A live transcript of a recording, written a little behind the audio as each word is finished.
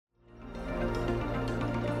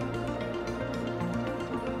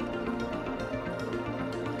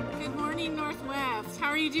How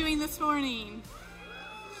are you doing this morning?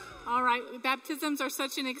 All right, baptisms are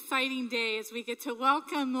such an exciting day as we get to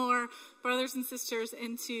welcome more brothers and sisters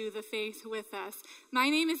into the faith with us. My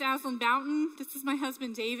name is Aslan Boughton. This is my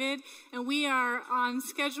husband, David, and we are on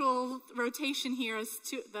scheduled rotation here as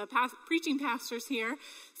preaching pastors here.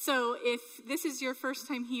 So if this is your first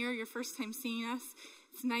time here, your first time seeing us,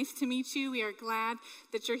 it's nice to meet you. We are glad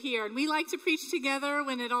that you're here. And we like to preach together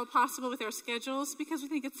when at all possible with our schedules because we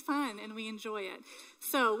think it's fun and we enjoy it.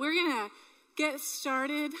 So we're going to get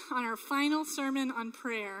started on our final sermon on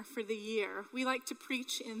prayer for the year. We like to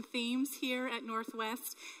preach in themes here at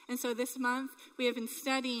Northwest. And so this month we have been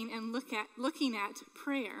studying and looking at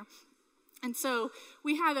prayer. And so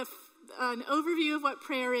we had an overview of what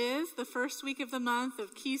prayer is, the first week of the month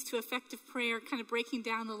of keys to effective prayer, kind of breaking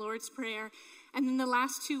down the Lord's Prayer. And then the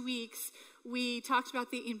last 2 weeks, we talked about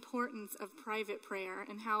the importance of private prayer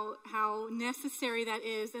and how necessary that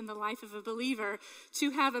is in the life of a believer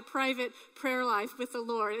to have a private prayer life with the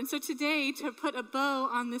Lord. And so today, to put a bow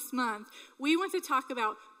on this month, we want to talk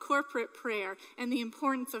about corporate prayer and the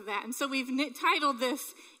importance of that. And so we've titled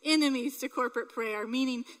this Enemies to Corporate Prayer,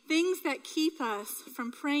 meaning things that keep us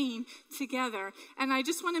from praying together. And I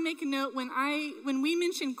just want to make a note, when we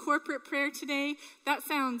mention corporate prayer today, that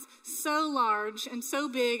sounds so large and so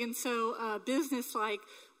big and so business-like.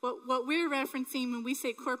 What we're referencing when we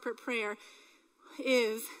say corporate prayer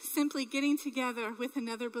is simply getting together with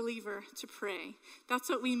another believer to pray. That's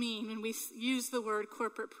what we mean when we use the word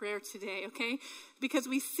corporate prayer today, okay? Because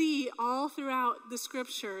we see all throughout the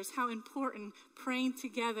scriptures how important praying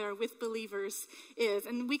together with believers is.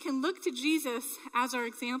 And we can look to Jesus as our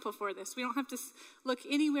example for this. We don't have to look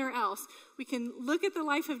anywhere else. We can look at the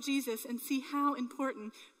life of Jesus and see how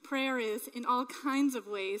important prayer is in all kinds of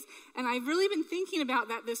ways. And I've really been thinking about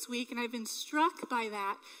that this week, and I've been struck by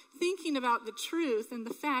that, thinking about the truth and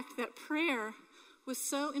the fact that prayer was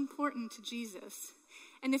so important to Jesus.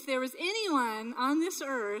 And if there was anyone on this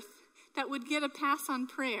earth that would get a pass on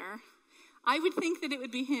prayer, I would think that it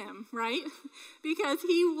would be him, right? Because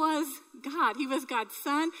he was God. He was God's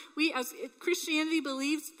son. Christianity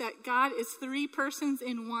believes that God is three persons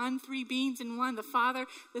in one, three beings in one. The Father,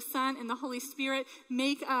 the Son, and the Holy Spirit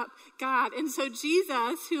make up God. And so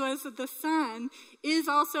Jesus, who is the Son, is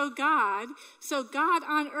also God. So God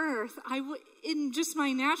on earth, in just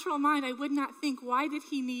my natural mind, I would not think, why did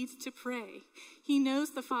he need to pray? He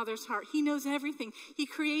knows the Father's heart. He knows everything. He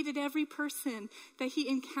created every person that he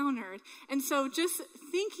encountered. And so just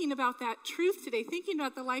thinking about that truth today, thinking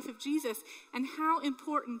about the life of Jesus and how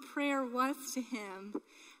important prayer was to him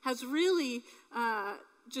has really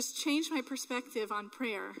just changed my perspective on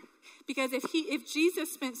prayer. Because if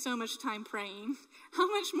Jesus spent so much time praying, how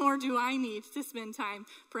much more do I need to spend time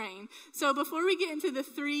praying? So before we get into the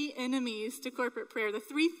three enemies to corporate prayer, the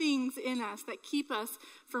three things in us that keep us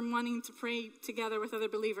from wanting to pray together with other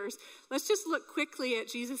believers, let's just look quickly at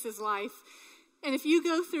Jesus' life. And if you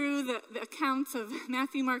go through the accounts of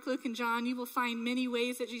Matthew, Mark, Luke, and John, you will find many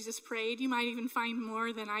ways that Jesus prayed. You might even find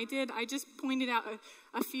more than I did. I just pointed out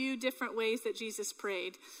a few different ways that Jesus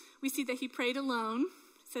prayed. We see that he prayed alone.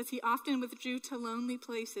 It says he often withdrew to lonely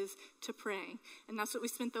places to pray. And that's what we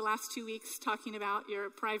spent the last 2 weeks talking about, your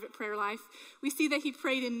private prayer life. We see that he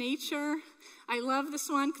prayed in nature. I love this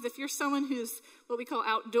one because if you're someone who's what we call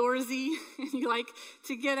outdoorsy and you like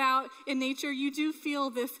to get out in nature, you do feel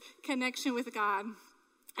this connection with God.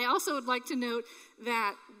 I also would like to note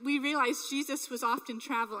that we realize Jesus was often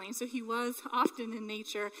traveling, so he was often in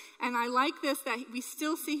nature. And I like this, that we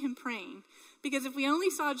still see him praying. Because if we only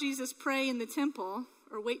saw Jesus pray in the temple,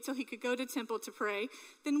 or wait till he could go to temple to pray,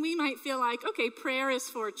 then we might feel like, okay, prayer is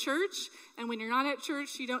for church, and when you're not at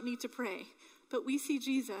church, you don't need to pray. But we see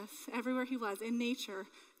Jesus everywhere he was, in nature,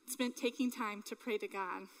 spent taking time to pray to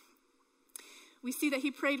God. We see that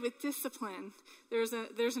he prayed with discipline. There's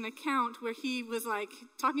an account where he was like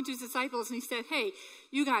talking to his disciples, and he said, hey,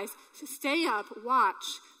 you guys, stay up, watch,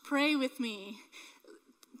 pray with me.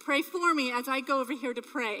 Pray for me as I go over here to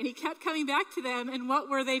pray. And he kept coming back to them, and what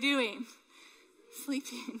were they doing?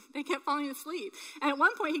 Sleeping. They kept falling asleep. And at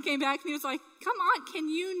one point he came back and he was like, come on, can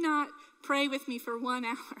you not pray with me for 1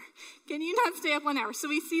 hour? Can you not stay up 1 hour? So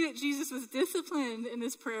we see that Jesus was disciplined in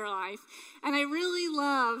his prayer life. And I really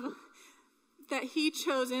love that he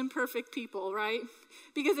chose imperfect people, right?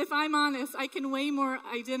 Because if I'm honest, I can way more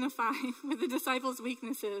identify with the disciples'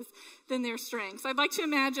 weaknesses than their strengths. I'd like to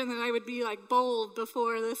imagine that I would be like bold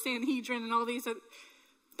before the Sanhedrin and all these,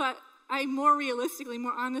 but I more realistically,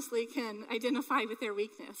 more honestly can identify with their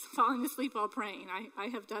weakness, falling asleep while praying. I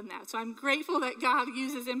have done that. So I'm grateful that God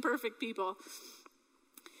uses imperfect people.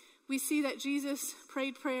 We see that Jesus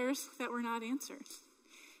prayed prayers that were not answered.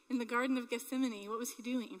 in the Garden of Gethsemane, what was he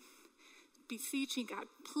doing? Beseeching God,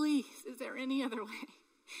 please, is there any other way?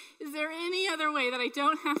 Is there any other way that I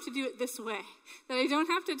don't have to do it this way? That I don't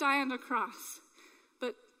have to die on the cross?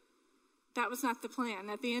 But that was not the plan.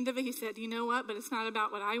 At the end of it, he said, you know what? But it's not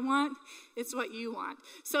about what I want. It's what you want.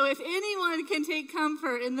 So if anyone can take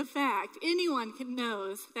comfort in the fact, anyone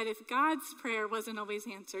knows that if God's prayer wasn't always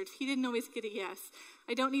answered, if he didn't always get a yes,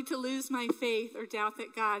 I don't need to lose my faith or doubt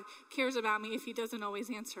that God cares about me if he doesn't always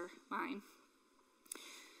answer mine.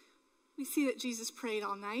 We see that Jesus prayed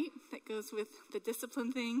all night. That goes with the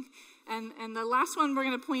discipline thing. And the last one we're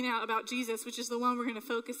going to point out about Jesus, which is the one we're going to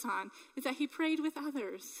focus on, is that he prayed with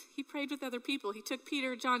others. He prayed with other people. He took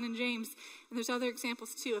Peter, John, and James, and there's other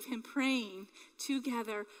examples too of him praying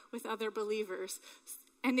together with other believers.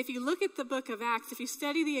 And if you look at the book of Acts, if you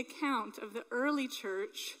study the account of the early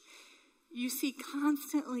church, you see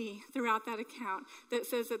constantly throughout that account that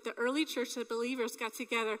says that the early church, the believers got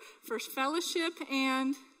together for fellowship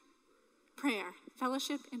and prayer,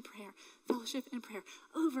 fellowship and prayer, fellowship and prayer,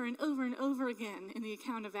 over and over and over again in the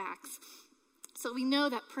account of Acts. So we know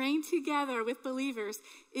that praying together with believers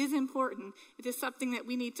is important. It is something that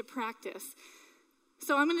we need to practice.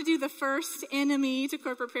 So I'm going to do the first enemy to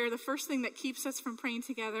corporate prayer, the first thing that keeps us from praying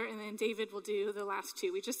together, and then David will do the last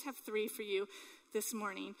two. We just have 3 for you this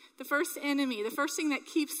morning. The first enemy, the first thing that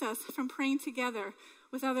keeps us from praying together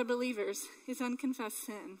with other believers is unconfessed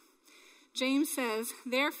sin. James says,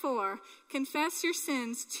 therefore, confess your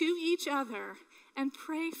sins to each other and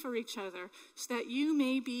pray for each other so that you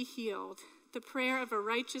may be healed. The prayer of a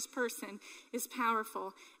righteous person is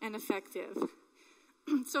powerful and effective.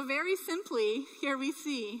 So very simply, here we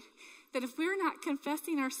see that if we're not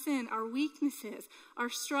confessing our sin, our weaknesses, our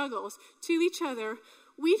struggles to each other,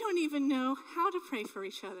 we don't even know how to pray for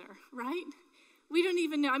each other, right? We don't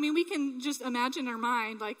even know. I mean, we can just imagine our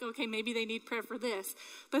mind like, okay, maybe they need prayer for this.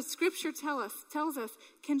 But Scripture tells us,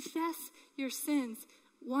 confess your sins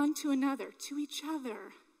one to another, to each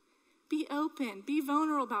other. Be open, be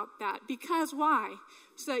vulnerable about that. Because why?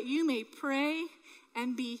 So that you may pray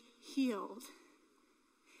and be healed.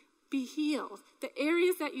 Be healed. The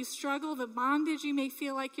areas that you struggle, the bondage you may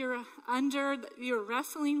feel like you're under, you're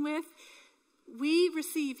wrestling with, we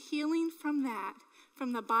receive healing from that,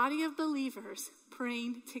 from the body of believers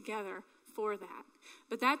praying together for that.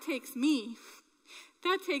 But that takes me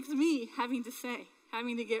having to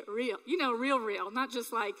get real. Real. Not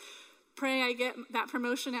just like, pray I get that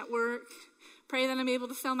promotion at work, pray that I'm able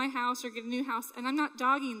to sell my house or get a new house. And I'm not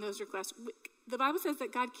dogging those requests. The Bible says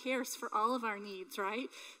that God cares for all of our needs, right?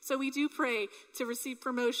 So we do pray to receive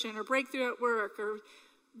promotion or breakthrough at work,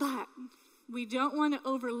 but we don't want to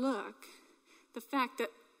overlook the fact that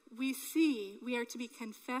we are to be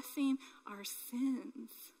confessing our sins,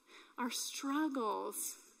 our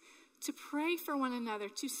struggles, to pray for one another,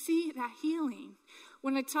 to see that healing.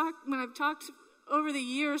 When I've talked over the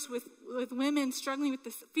years with women struggling with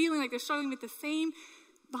this, feeling like they're struggling with the same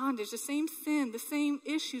bondage, the same sin, the same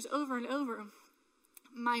issues over and over,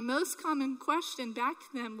 my most common question back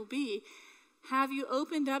to them will be, have you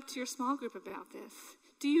opened up to your small group about this?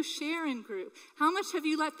 Do you share in group? How much have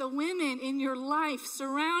you let the women in your life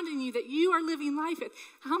surrounding you that you are living life with,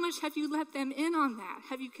 how much have you let them in on that?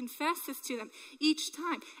 Have you confessed this to them each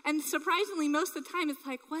time? And surprisingly, most of the time it's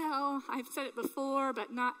like, well, I've said it before,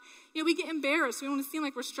 but not, we get embarrassed. We don't want to seem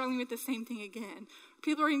like we're struggling with the same thing again.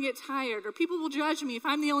 People are going to get tired, or people will judge me if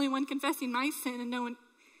I'm the only one confessing my sin and no one.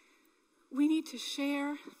 We need to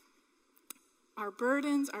share our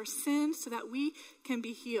burdens, our sins, so that we can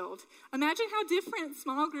be healed. Imagine how different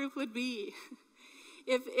small group would be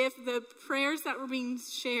if the prayers that were being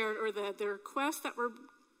shared or the requests that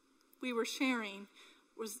we were sharing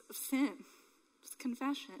was sin, was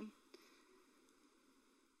confession.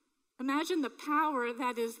 Imagine the power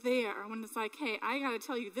that is there when it's like, hey, I got to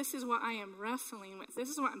tell you, this is what I am wrestling with. This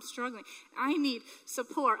is what I'm struggling. I need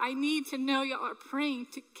support. I need to know y'all are praying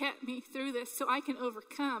to get me through this so I can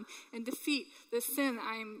overcome and defeat the sin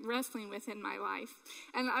I'm wrestling with in my life.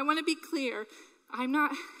 And I want to be clear. I'm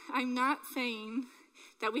not saying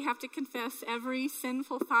that we have to confess every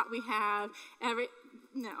sinful thought we have.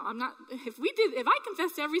 No, I'm not. If I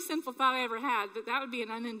confessed every sinful thought I ever had, that would be an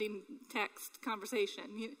unending text conversation.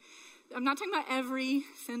 I'm not talking about every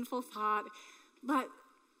sinful thought, but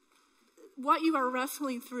what you are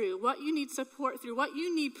wrestling through, what you need support through, what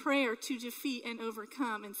you need prayer to defeat and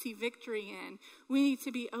overcome and see victory in, we need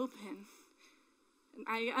to be open.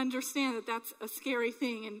 I understand that that's a scary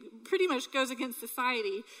thing and pretty much goes against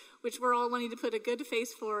society, which we're all wanting to put a good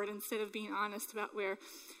face forward instead of being honest about where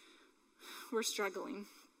we're struggling.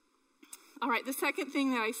 All right, the second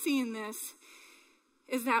thing that I see in this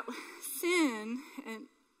is that sin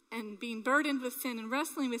and being burdened with sin and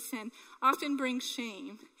wrestling with sin often brings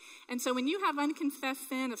shame. And so when you have unconfessed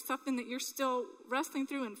sin of something that you're still wrestling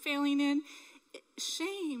through and failing in,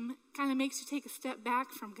 shame kind of makes you take a step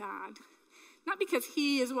back from God. Not because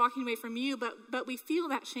he is walking away from you, but we feel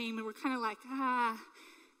that shame and we're kind of like,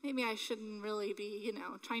 maybe I shouldn't really be,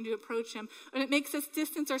 trying to approach him. And it makes us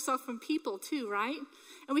distance ourselves from people too, right?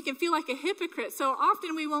 And we can feel like a hypocrite. So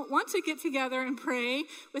often we won't want to get together and pray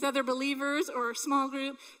with other believers or a small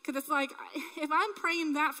group, because it's like, if I'm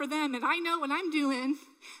praying that for them and I know what I'm doing,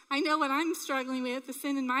 I know what I'm struggling with, the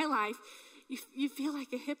sin in my life, you feel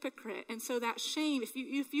like a hypocrite. And so that shame, if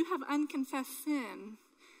you have unconfessed sin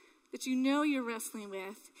that you know you're wrestling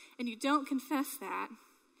with and you don't confess that,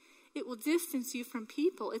 it will distance you from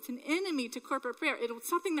people. It's an enemy to corporate prayer. It's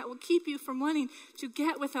something that will keep you from wanting to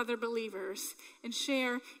get with other believers and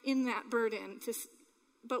share in that burden.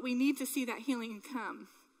 But we need to see that healing come.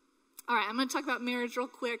 All right, I'm going to talk about marriage real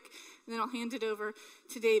quick, and then I'll hand it over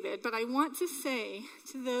to David. But I want to say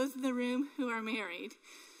to those in the room who are married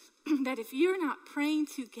that if you're not praying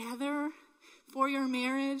together for your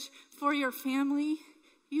marriage, for your family,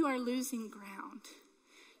 you are losing ground.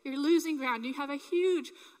 You're losing ground. You have a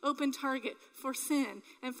huge open target for sin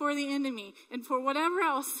and for the enemy and for whatever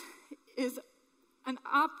else is an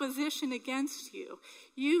opposition against you.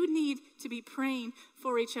 You need to be praying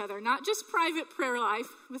for each other. Not just private prayer life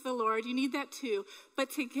with the Lord. You need that too. But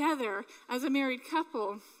together as a married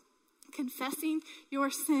couple, confessing your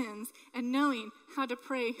sins and knowing how to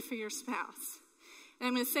pray for your spouse. And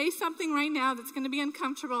I'm going to say something right now that's going to be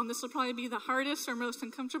uncomfortable, and this will probably be the hardest or most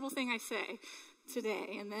uncomfortable thing I say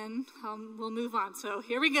today, and then we'll move on. So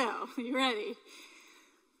here we go. Are you ready?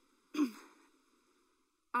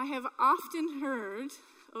 I have often heard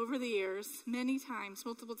over the years, many times,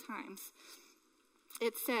 multiple times,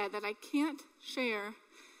 it said that I can't share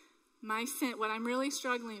my sin, what I'm really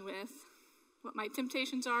struggling with, what my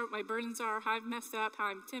temptations are, what my burdens are, how I've messed up, how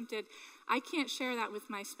I'm tempted. I can't share that with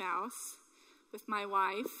my spouse, with my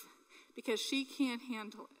wife, because she can't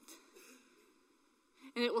handle it.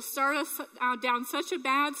 And it will start us down such a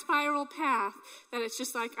bad spiral path that it's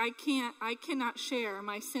just like I cannot share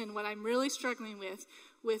my sin, what I'm really struggling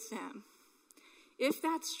with them. If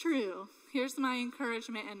that's true, here's my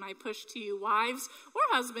encouragement and my push to you, wives or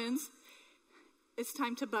husbands. It's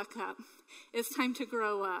time to buck up. It's time to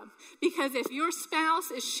grow up. Because if your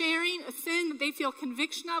spouse is sharing a sin that they feel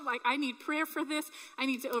conviction of, like I need prayer for this, I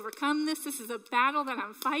need to overcome this, this is a battle that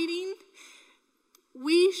I'm fighting,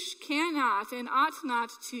 we cannot and ought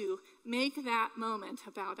not to make that moment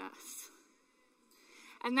about us.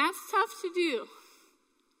 And that's tough to do.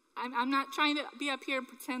 I'm not trying to be up here and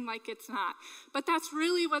pretend like it's not. But that's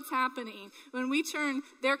really what's happening when we turn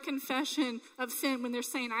their confession of sin, when they're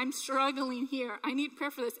saying, I'm struggling here, I need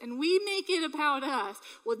prayer for this, and we make it about us.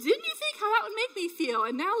 Well, didn't you think how that would make me feel?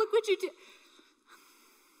 And now look what you did.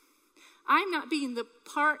 I'm not being the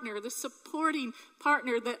partner, the supporting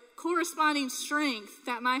partner, the corresponding strength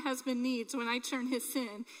that my husband needs when I turn his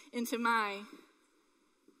sin into me.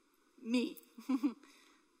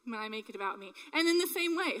 When I make it about me. And in the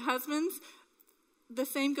same way, husbands, the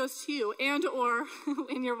same goes to you. And or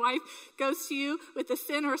when your wife goes to you with a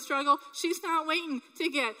sin or a struggle, she's not waiting to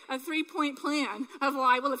get a 3-point plan of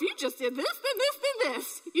why, well, if you just did this, then this, then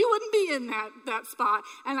this, you wouldn't be in that spot.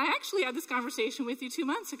 And I actually had this conversation with you 2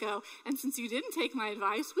 months ago, and since you didn't take my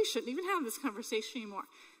advice, we shouldn't even have this conversation anymore.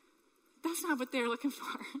 That's not what they're looking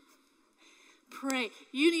for. Pray.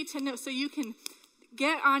 You need to know so you can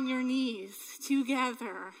get on your knees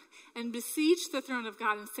together and beseech the throne of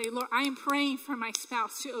God and say, Lord, I am praying for my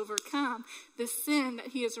spouse to overcome the sin that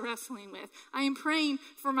he is wrestling with. I am praying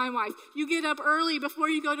for my wife. You get up early before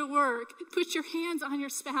you go to work. Put your hands on your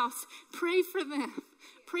spouse. Pray for them.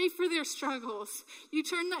 Pray for their struggles. You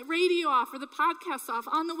turn that radio off or the podcast off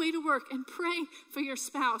on the way to work and pray for your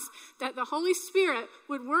spouse that the Holy Spirit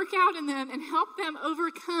would work out in them and help them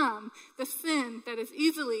overcome the sin that is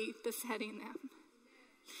easily besetting them.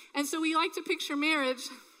 And so we like to picture marriage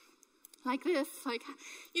like this, like,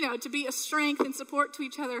 to be a strength and support to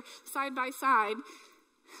each other side by side,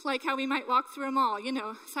 like how we might walk through a mall,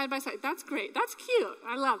 side by side. That's great. That's cute.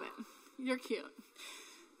 I love it. You're cute.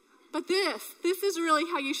 But this is really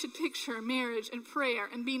how you should picture marriage and prayer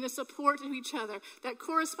and being a support to each other, that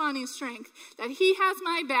corresponding strength, that he has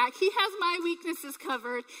my back, he has my weaknesses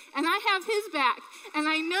covered, and I have his back, and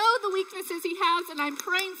I know the weaknesses he has, and I'm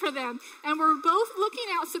praying for them, and we're both looking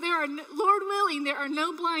out so there are, Lord willing, there are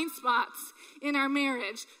no blind spots in our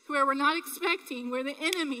marriage where we're not expecting, where the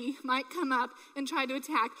enemy might come up and try to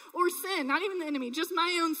attack, or sin, not even the enemy, just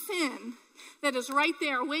my own sin, that is right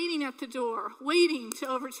there waiting at the door, waiting to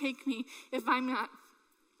overtake me if I'm not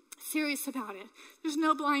Serious about it. There's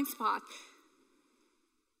no blind spot.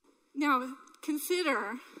 Now,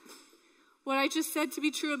 consider what I just said to be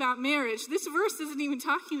true about marriage. This verse isn't even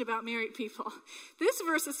talking about married people. This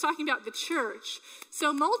verse is talking about the church.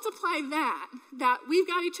 So multiply that we've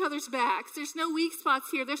got each other's backs. There's no weak spots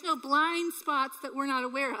here. There's no blind spots that we're not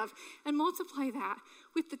aware of. And multiply that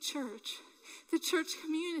with the church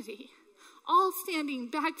community. All standing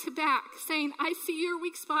back to back, saying, I see your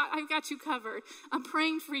weak spot, I've got you covered. I'm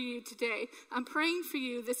praying for you today. I'm praying for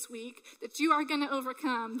you this week that you are going to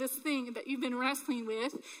overcome this thing that you've been wrestling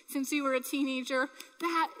with since you were a teenager.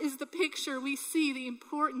 That is the picture we see the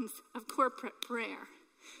importance of corporate prayer.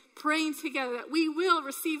 Praying together that we will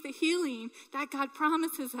receive the healing that God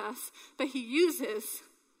promises us, but he uses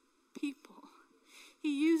people.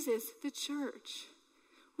 He uses the church.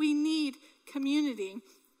 We need community.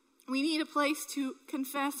 We need a place to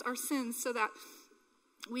confess our sins so that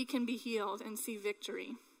we can be healed and see victory.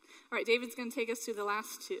 All right, David's going to take us to the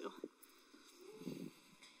last two.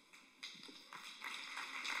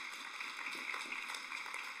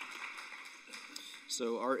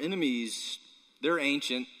 So our enemies, they're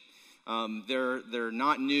ancient. They're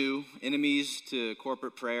not new. Enemies to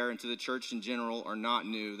corporate prayer and to the church in general are not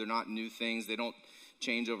new. They're not new things. They don't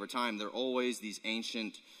change over time. They're always these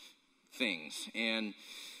ancient things. And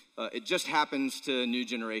it just happens to new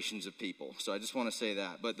generations of people. So I just want to say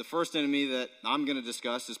that. But the first enemy that I'm going to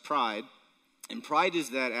discuss is pride. And pride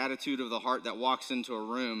is that attitude of the heart that walks into a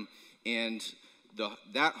room, and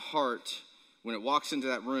that heart, when it walks into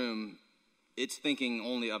that room, it's thinking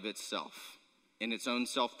only of itself and its own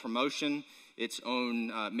self-promotion, its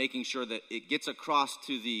own making sure that it gets across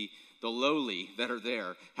to the lowly that are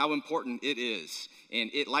there, how important it is.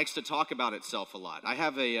 And it likes to talk about itself a lot. I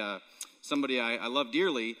have somebody I love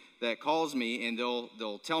dearly that calls me, and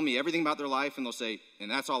they'll tell me everything about their life, and they'll say,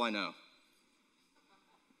 and that's all I know.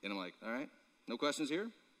 And I'm like, all right, no questions here?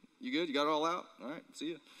 You good? You got it all out? All right, see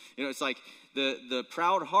you. You know, it's like the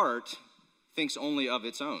proud heart thinks only of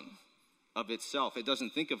its own, of itself. It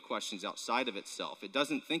doesn't think of questions outside of itself. It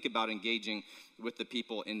doesn't think about engaging with the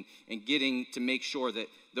people and getting to make sure that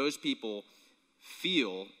those people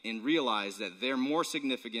feel and realize that they're more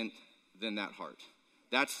significant than that heart.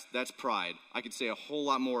 That's pride. I could say a whole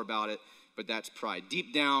lot more about it, but that's pride.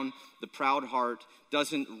 Deep down, the proud heart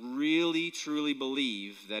doesn't really truly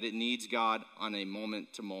believe that it needs God on a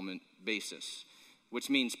moment-to-moment basis, which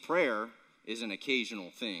means prayer is an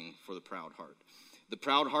occasional thing for the proud heart. The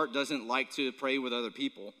proud heart doesn't like to pray with other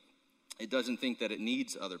people. It doesn't think that it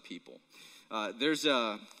needs other people. I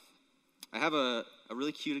have a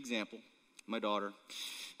really cute example. My daughter,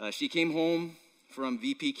 she came home from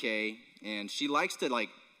VPK, and she likes to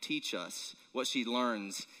teach us what she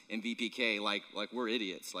learns in VPK like we're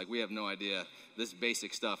idiots, like we have no idea this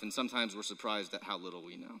basic stuff, and sometimes we're surprised at how little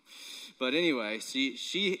we know. But anyway,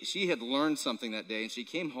 she had learned something that day, and she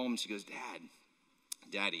came home and she goes,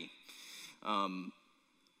 Daddy,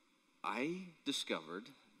 I discovered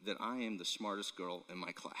that I am the smartest girl in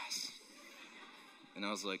my class. And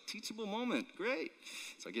I was like, teachable moment, great.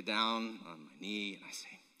 So I get down on my knee and I say,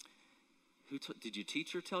 did your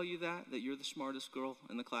teacher tell you that you're the smartest girl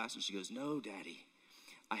in the class? And she goes, no, Daddy,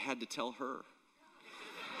 I had to tell her.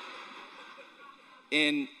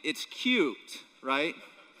 And it's cute, right?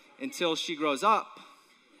 Until she grows up,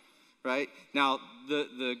 right? Now,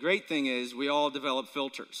 the great thing is we all develop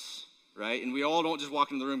filters, right? And we all don't just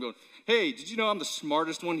walk into the room going, hey, did you know I'm the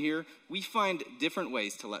smartest one here? We find different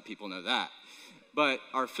ways to let people know that. But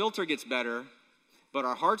our filter gets better, but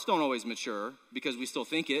our hearts don't always mature because we still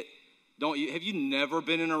think it. Have you never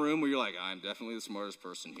been in a room where you're like, I'm definitely the smartest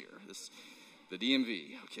person here? The DMV.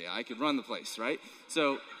 Okay, I could run the place, right?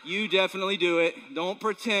 So you definitely do it. Don't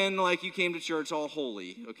pretend like you came to church all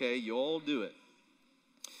holy, okay? You all do it.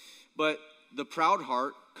 But the proud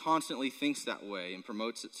heart constantly thinks that way and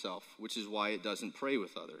promotes itself, which is why it doesn't pray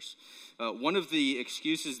with others. One of the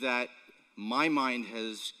excuses that my mind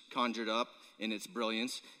has conjured up in its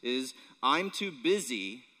brilliance is I'm too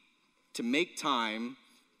busy to make time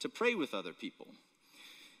to pray with other people.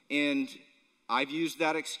 And I've used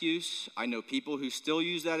that excuse. I know people who still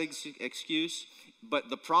use that excuse. But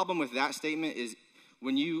the problem with that statement is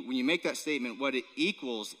when you make that statement, what it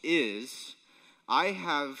equals is I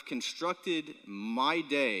have constructed my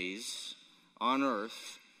days on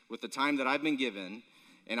earth with the time that I've been given,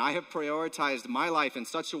 and I have prioritized my life in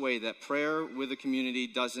such a way that prayer with the community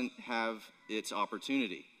doesn't have its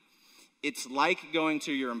opportunity. It's like going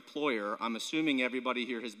to your employer. I'm assuming everybody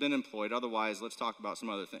here has been employed. Otherwise, let's talk about some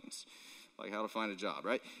other things, like how to find a job,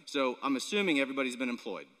 right? So I'm assuming everybody's been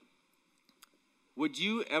employed. Would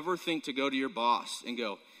you ever think to go to your boss and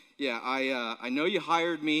go, I know you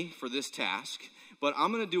hired me for this task, but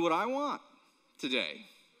I'm going to do what I want today.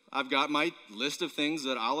 I've got my list of things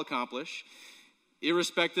that I'll accomplish.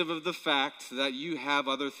 Irrespective of the fact that you have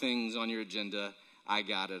other things on your agenda, I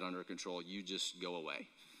got it under control. You just go away.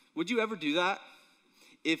 Would you ever do that?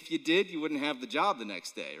 If you did, you wouldn't have the job the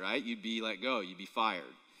next day, right? You'd be let go. You'd be fired.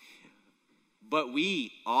 But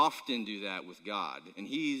we often do that with God, and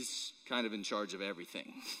he's kind of in charge of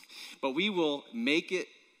everything. But we will make it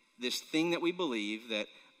this thing that we believe that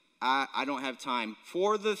I don't have time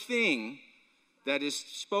for the thing that is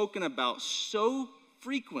spoken about so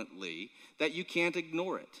frequently that you can't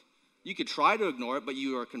ignore it. You could try to ignore it, but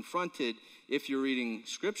you are confronted, if you're reading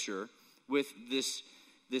Scripture, with this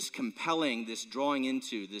compelling, this drawing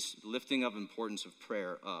into, this lifting of importance of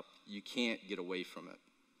prayer up. You can't get away from it.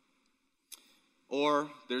 Or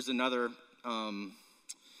there's another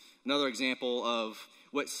example of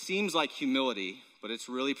what seems like humility, but it's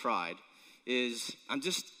really pride, is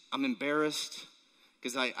I'm embarrassed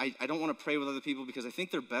because I don't want to pray with other people because I think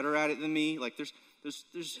they're better at it than me. Like there's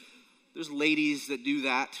ladies that do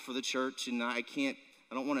that for the church, and I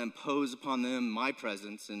don't want to impose upon them my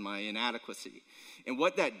presence and my inadequacy. And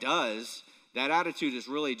what that does, that attitude is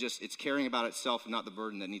really just, it's caring about itself and not the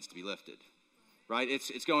burden that needs to be lifted, right?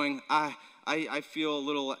 It's going, I feel a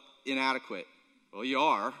little inadequate. Well, you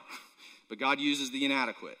are, but God uses the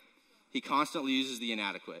inadequate. He constantly uses the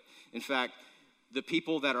inadequate. In fact, the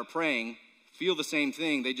people that are praying feel the same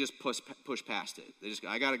thing. They just push past it. They just go,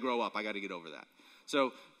 I got to grow up. I got to get over that.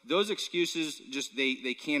 So those excuses, just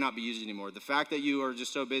they cannot be used anymore. The fact that you are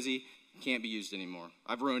just so busy can't be used anymore.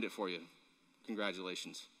 I've ruined it for you.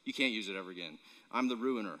 Congratulations. You can't use it ever again. I'm the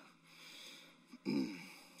ruiner.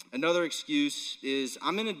 Another excuse is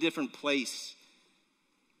I'm in a different place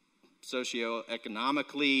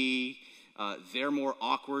socioeconomically. They're more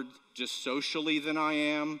awkward just socially than I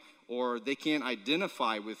am, or they can't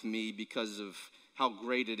identify with me because of how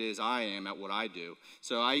great it is I am at what I do.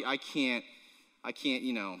 So I can't,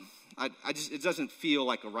 it doesn't feel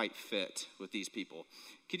like a right fit with these people.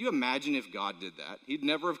 Could you imagine if God did that? He'd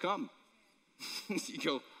never have come. You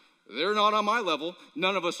go, they're not on my level.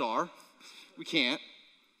 None of us are. We can't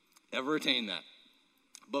ever attain that.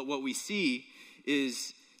 But what we see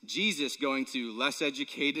is Jesus going to less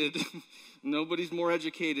educated. Nobody's more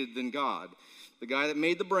educated than God. The guy that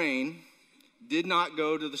made the brain did not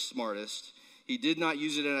go to the smartest. He did not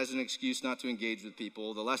use it as an excuse not to engage with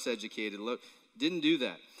people. The less educated didn't do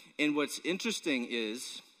that. And what's interesting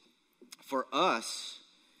is, for us,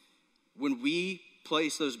 when we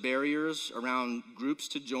place those barriers around groups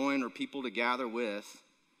to join or people to gather with,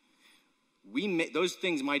 those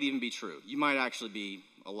things might even be true. You might actually be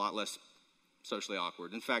a lot less socially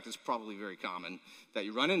awkward. In fact, it's probably very common that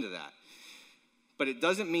you run into that. But it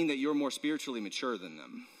doesn't mean that you're more spiritually mature than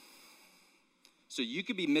them. So you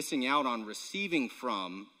could be missing out on receiving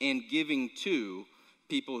from and giving to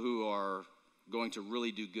people who are going to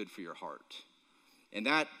really do good for your heart. And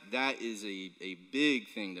that is a big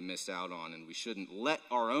thing to miss out on, and we shouldn't let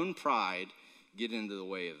our own pride get into the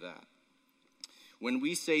way of that. When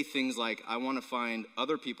we say things like, I want to find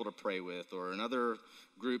other people to pray with or another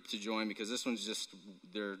group to join because this one's just,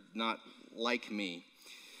 they're not like me.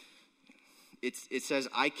 It says,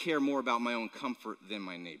 I care more about my own comfort than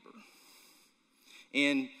my neighbor.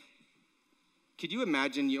 And could you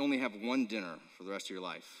imagine you only have one dinner for the rest of your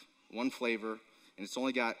life, one flavor, and it's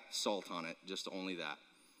only got salt on it, just only that?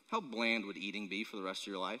 How bland would eating be for the rest of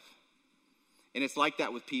your life? And it's like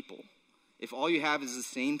that with people. If all you have is the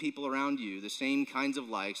same people around you, the same kinds of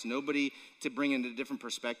likes, nobody to bring in a different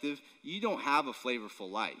perspective, you don't have a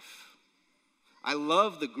flavorful life. I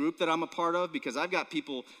love the group that I'm a part of because I've got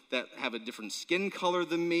people that have a different skin color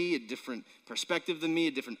than me, a different perspective than me,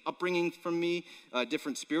 a different upbringing from me, a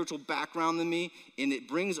different spiritual background than me, and it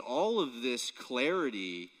brings all of this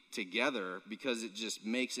clarity together because it just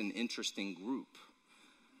makes an interesting group.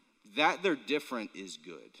 That they're different is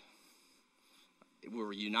good.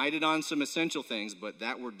 We're united on some essential things, but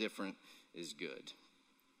that we're different is good.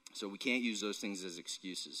 So we can't use those things as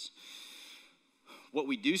excuses. What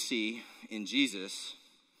we do see in Jesus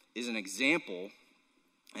is an example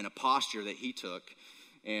and a posture that he took,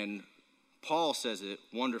 and Paul says it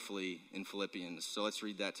wonderfully in Philippians. So let's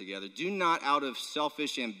read that together. Do not out of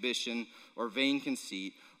selfish ambition or vain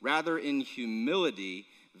conceit, rather in humility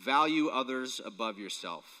value others above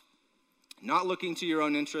yourself, not looking to your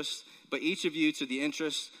own interests, but each of you to the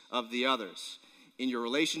interests of the others. In your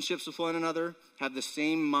relationships with one another, have the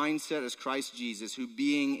same mindset as Christ Jesus, who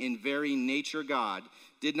being in very nature God,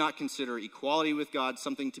 did not consider equality with God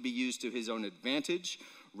something to be used to his own advantage.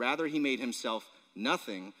 Rather, he made himself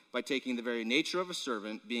nothing by taking the very nature of a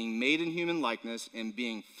servant, being made in human likeness, and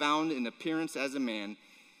being found in appearance as a man,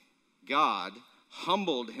 God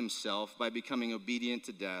humbled himself by becoming obedient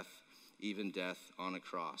to death, even death on a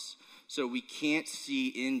cross. So we can't see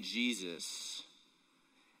in Jesus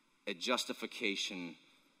a justification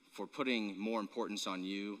for putting more importance on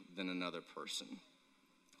you than another person.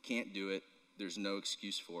 Can't do it. There's no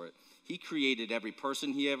excuse for it. He created every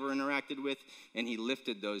person he ever interacted with, and he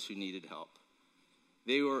lifted those who needed help.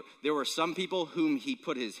 There were some people whom he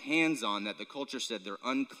put his hands on that the culture said they're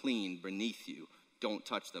unclean beneath you. Don't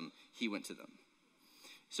touch them. He went to them.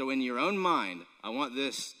 So in your own mind, I want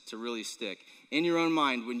this to really stick. In your own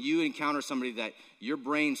mind, when you encounter somebody that your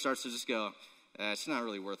brain starts to just go, it's not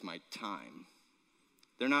really worth my time.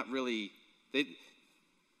 They're not really, they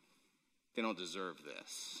don't deserve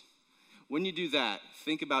this. When you do that,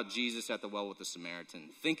 think about Jesus at the well with the Samaritan.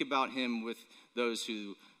 Think about him with those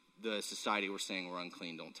who the society were saying were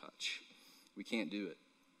unclean, don't touch. We can't do it.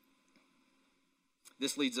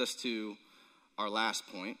 This leads us to our last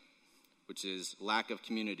point, which is lack of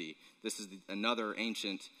community. This is another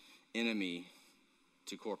ancient enemy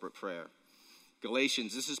to corporate prayer.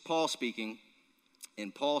 Galatians, this is Paul speaking,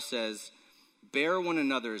 and Paul says, bear one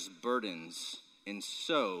another's burdens and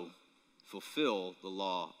so fulfill the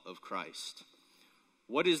law of Christ.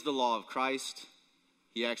 What is the law of Christ?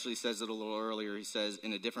 He actually says it a little earlier. He says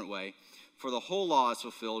in a different way, for the whole law is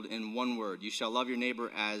fulfilled in one word. You shall love your neighbor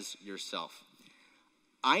as yourself.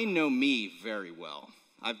 I know me very well.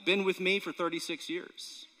 I've been with me for 36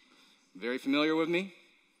 years. Very familiar with me.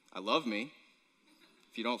 I love me.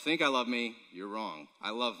 If you don't think I love me, you're wrong.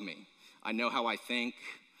 I love me. I know how I think.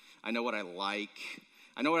 I know what I like.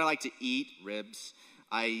 I know what I like to eat, ribs.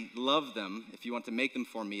 I love them. If you want to make them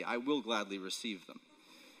for me, I will gladly receive them.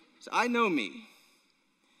 So I know me.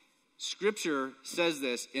 Scripture says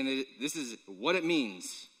this, and this is what it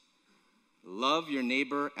means. Love your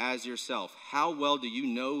neighbor as yourself. How well do you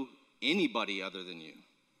know anybody other than you?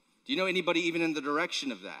 Do you know anybody even in the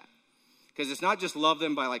direction of that? Because it's not just love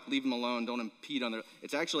them by leave them alone, don't impede on their,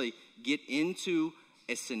 it's actually get into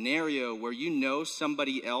a scenario where you know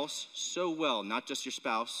somebody else so well, not just your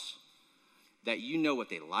spouse, that you know what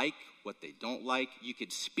they like, what they don't like. You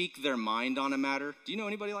could speak their mind on a matter. Do you know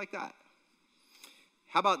anybody like that?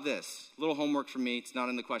 How about this? A little homework for me. It's not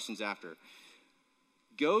in the questions after.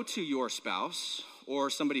 Go to your spouse or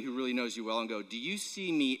somebody who really knows you well and go, do you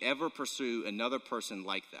see me ever pursue another person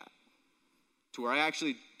like that? To where I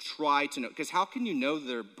actually try to know. Because how can you know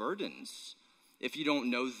their burdens if you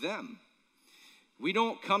don't know them? We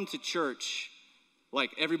don't come to church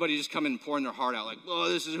like everybody just come in and pouring their heart out like, oh,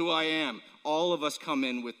 this is who I am. All of us come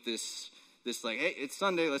in with this hey, it's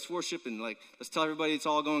Sunday, let's worship and let's tell everybody it's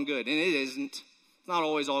all going good. And it isn't. It's not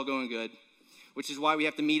always all going good, which is why we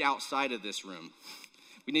have to meet outside of this room.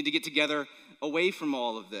 We need to get together away from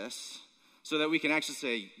all of this so that we can actually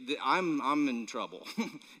say, I'm in trouble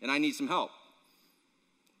and I need some help.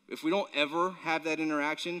 If we don't ever have that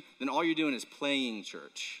interaction, then all you're doing is playing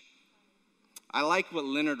church. I like what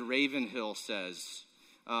Leonard Ravenhill says.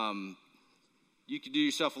 You could do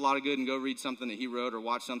yourself a lot of good and go read something that he wrote or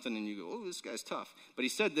watch something and you go, oh, this guy's tough. But he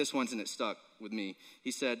said this once and it stuck with me.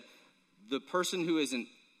 He said, the person who isn't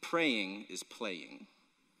praying is playing.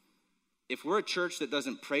 If we're a church that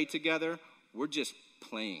doesn't pray together, we're just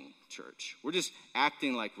playing church. We're just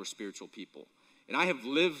acting like we're spiritual people. And I have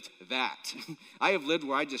lived that. I have lived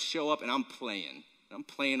where I just show up and I'm playing. I'm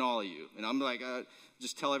playing all of you. And I'm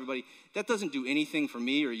just tell everybody, that doesn't do anything for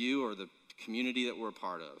me or you or the community that we're a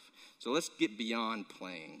part of. So let's get beyond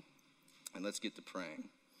playing and let's get to praying.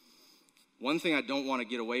 One thing I don't want to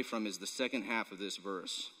get away from is the second half of this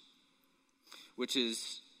verse, which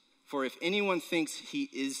is, for if anyone thinks he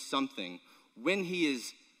is something, when he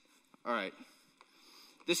is, all right,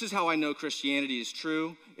 this is how I know Christianity is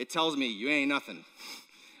true. It tells me you ain't nothing.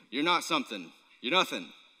 You're not something. You're nothing.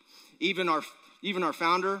 Even our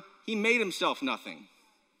founder, he made himself nothing.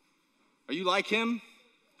 Are you like him?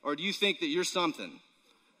 Or do you think that you're something?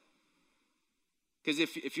 Because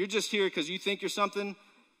if you're just here because you think you're something,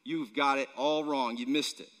 you've got it all wrong. You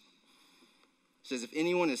missed it. It says, if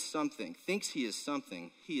anyone is something, thinks he is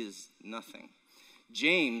something, he is nothing.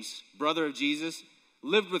 James, brother of Jesus,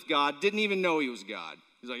 lived with God, didn't even know he was God.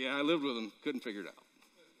 He's like, yeah, I lived with him, couldn't figure it out.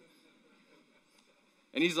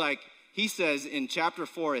 And he says in chapter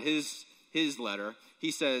 4 of his letter,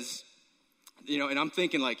 he says, and I'm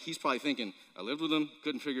thinking he's probably thinking, I lived with him,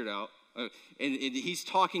 couldn't figure it out. And he's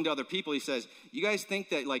talking to other people. He says, you guys think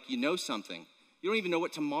that you know something. You don't even know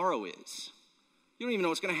what tomorrow is. You don't even know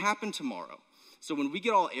what's going to happen tomorrow. So when we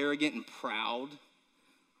get all arrogant and proud,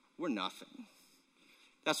 we're nothing.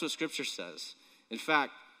 That's what Scripture says. In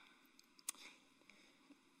fact,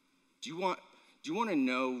 do you want to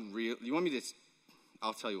know real? You want me to?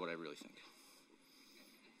 I'll tell you what I really think.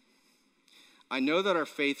 I know that our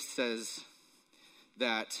faith says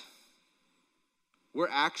that we're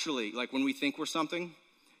actually, like when we think we're something,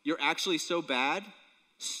 you're actually so bad,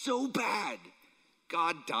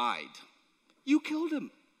 God died. You killed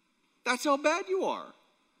him. That's how bad you are.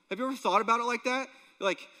 Have you ever thought about it like that?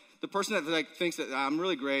 Like the person that like thinks that I'm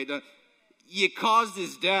really great, you caused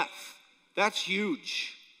his death. That's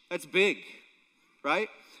huge. That's big, right?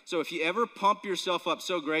 So if you ever pump yourself up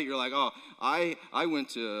so great, you're like, oh, I went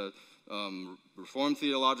to Reformed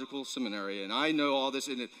Theological Seminary, and I know all this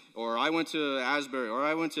in it, or I went to Asbury,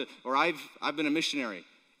 or I've been a missionary.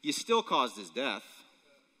 You still caused his death.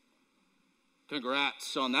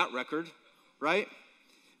 Congrats on that record, right?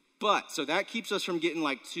 But, so that keeps us from getting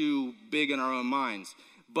like too big in our own minds.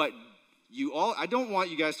 But I don't want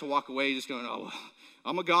you guys to walk away just going, oh,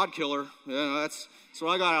 I'm a God killer. Yeah, that's what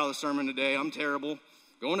I got out of the sermon today. I'm terrible.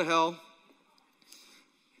 Going to hell.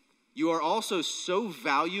 You are also so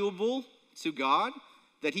valuable to God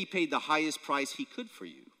that he paid the highest price he could for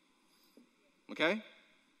you. Okay?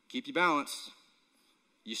 Keep your balance.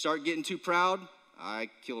 You start getting too proud, I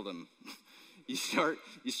killed him. You start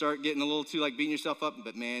getting a little too like beating yourself up,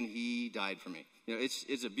 but man, he died for me. You know,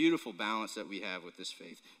 it's a beautiful balance that we have with this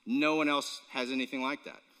faith. No one else has anything like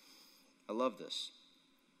that. I love this.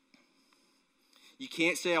 You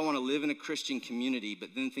can't say I want to live in a Christian community, but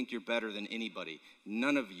then think you're better than anybody.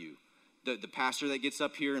 None of you. The pastor that gets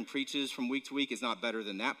up here and preaches from week to week is not better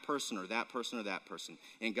than that person or that person or that person.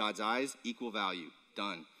 In God's eyes, equal value.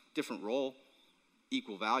 Done. Different role,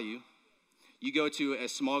 equal value. You go to a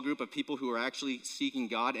small group of people who are actually seeking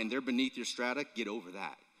God and they're beneath your strata, get over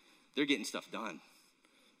that. They're getting stuff done.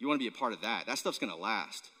 You want to be a part of that. That stuff's going to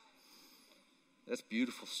last. That's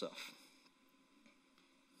beautiful stuff.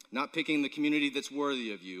 Not picking the community that's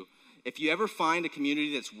worthy of you. If you ever find a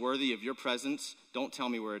community that's worthy of your presence, don't tell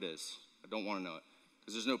me where it is. I don't want to know it.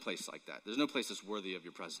 Because there's no place like that. There's no place that's worthy of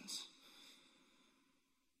your presence.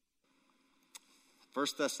 1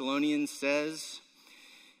 Thessalonians says,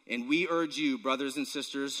 and we urge you, brothers and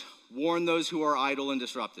sisters, warn those who are idle and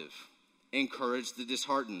disruptive. Encourage the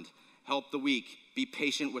disheartened. Help the weak. Be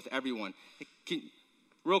patient with everyone.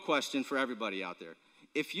 Real question for everybody out there.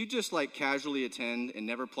 If you just like casually attend and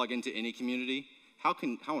never plug into any community, how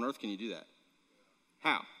on earth can you do that?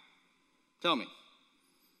 How? Tell me.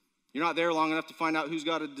 You're not there long enough to find out who's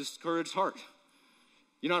got a discouraged heart.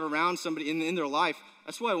 You're not around somebody in their life.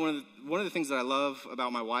 That's why one of the things that I love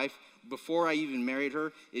about my wife, before I even married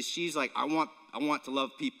her, is she's like, I want to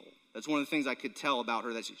love people. That's one of the things I could tell about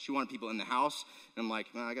her, that she wanted people in the house. And I'm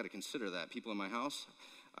like, man, I got to consider that. People in my house,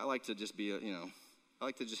 I like to just be, I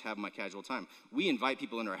like to just have my casual time. We invite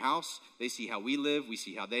people into our house. They see how we live. We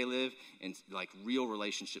see how they live. And like real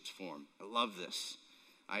relationships form. I love this.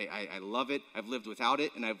 I love it. I've lived without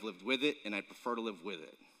it, and I've lived with it, and I prefer to live with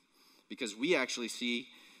it. Because we actually see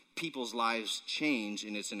people's lives change,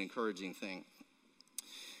 and it's an encouraging thing.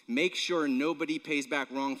 Make sure nobody pays back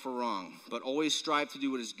wrong for wrong, but always strive to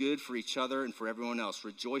do what is good for each other and for everyone else.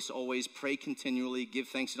 Rejoice always, pray continually, give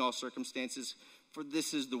thanks in all circumstances, for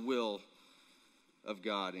this is the will of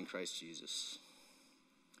God in Christ Jesus.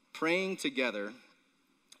 Praying together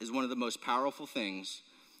is one of the most powerful things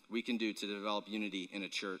we can do to develop unity in a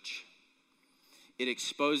church. It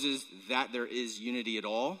exposes that there is unity at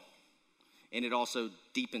all, and it also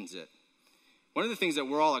deepens it. One of the things that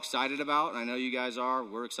we're all excited about, and I know you guys are,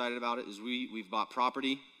 we're excited about it, is we've bought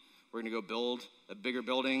property. We're going to go build a bigger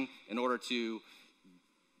building in order to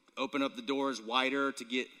open up the doors wider, to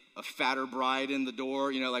get a fatter bride in the door.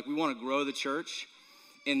 We want to grow the church.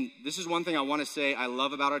 And this is one thing I want to say I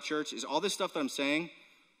love about our church, is all this stuff that I'm saying,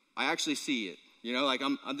 I actually see it.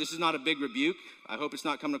 This is not a big rebuke. I hope it's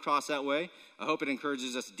not coming across that way. I hope it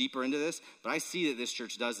encourages us deeper into this. But I see that this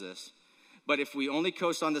church does this. But if we only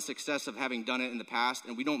coast on the success of having done it in the past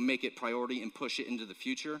and we don't make it priority and push it into the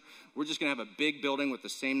future, we're just going to have a big building with the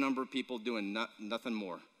same number of people doing nothing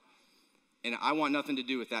more. And I want nothing to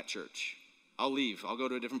do with that church. I'll leave. I'll go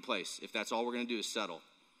to a different place. If that's all we're going to do is settle,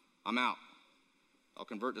 I'm out. I'll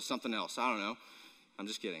convert to something else. I don't know. I'm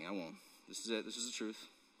just kidding. I won't. This is it. This is the truth.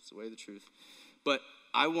 It's the way of the truth. But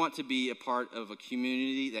I want to be a part of a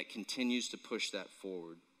community that continues to push that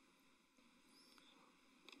forward.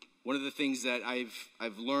 One of the things that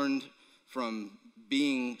I've learned from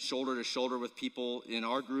being shoulder to shoulder with people in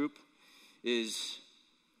our group is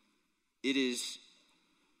it is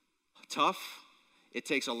tough. It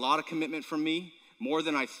takes a lot of commitment from me, more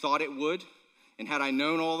than I thought it would. And had I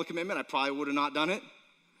known all the commitment, I probably would have not done it.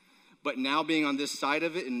 But now being on this side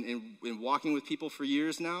of it and walking with people for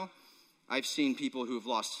years now, I've seen people who have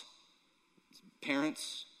lost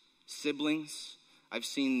parents, siblings. I've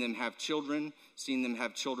seen them have children,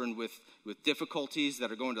 with difficulties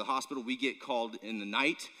that are going to the hospital. We get called in the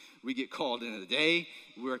night. We get called in the day.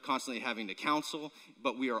 We're constantly having to counsel.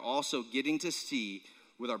 But we are also getting to see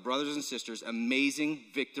with our brothers and sisters amazing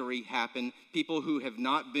victory happen. People who have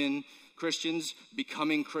not been Christians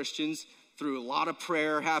becoming Christians through a lot of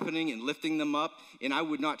prayer happening and lifting them up. And I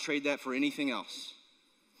would not trade that for anything else.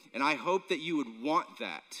 And I hope that you would want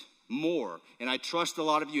that more. And I trust a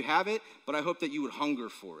lot of you have it, but I hope that you would hunger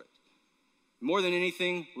for it. More than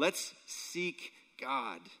anything, let's seek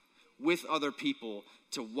God with other people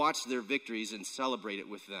to watch their victories and celebrate it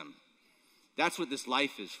with them. That's what this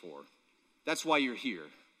life is for. That's why you're here.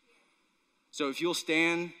 So if you'll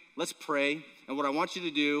stand, let's pray. And what I want you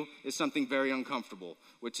to do is something very uncomfortable,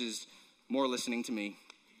 which is more listening to me.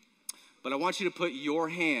 But I want you to put your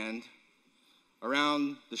hand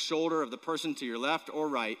around the shoulder of the person to your left or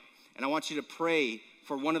right, and I want you to pray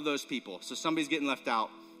for one of those people. So somebody's getting left out.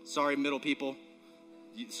 Sorry, middle people.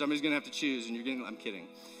 Somebody's going to have to choose, and I'm kidding.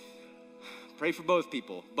 Pray for both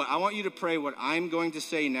people. But I want you to pray what I'm going to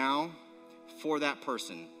say now for that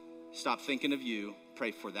person. Stop thinking of you. Pray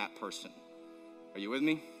for that person. Are you with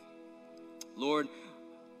me? Lord,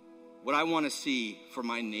 what I want to see for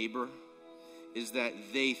my neighbor is that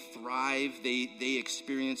they thrive, they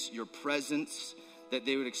experience your presence, that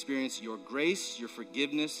they would experience your grace, your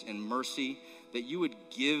forgiveness, and mercy, that you would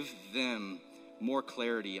give them more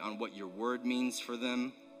clarity on what your word means for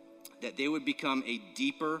them, that they would become a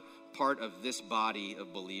deeper part of this body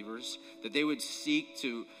of believers, that they would seek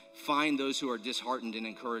to find those who are disheartened and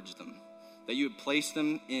encourage them, that you would place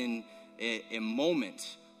them in a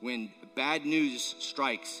moment when bad news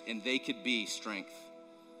strikes and they could be strength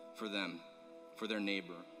for them, for their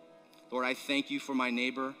neighbor. Lord, I thank you for my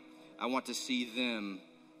neighbor. I want to see them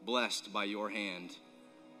blessed by your hand.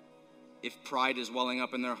 If pride is welling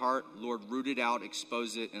up in their heart, Lord, root it out,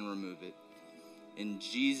 expose it, and remove it. In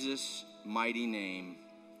Jesus' mighty name,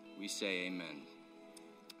 we say amen.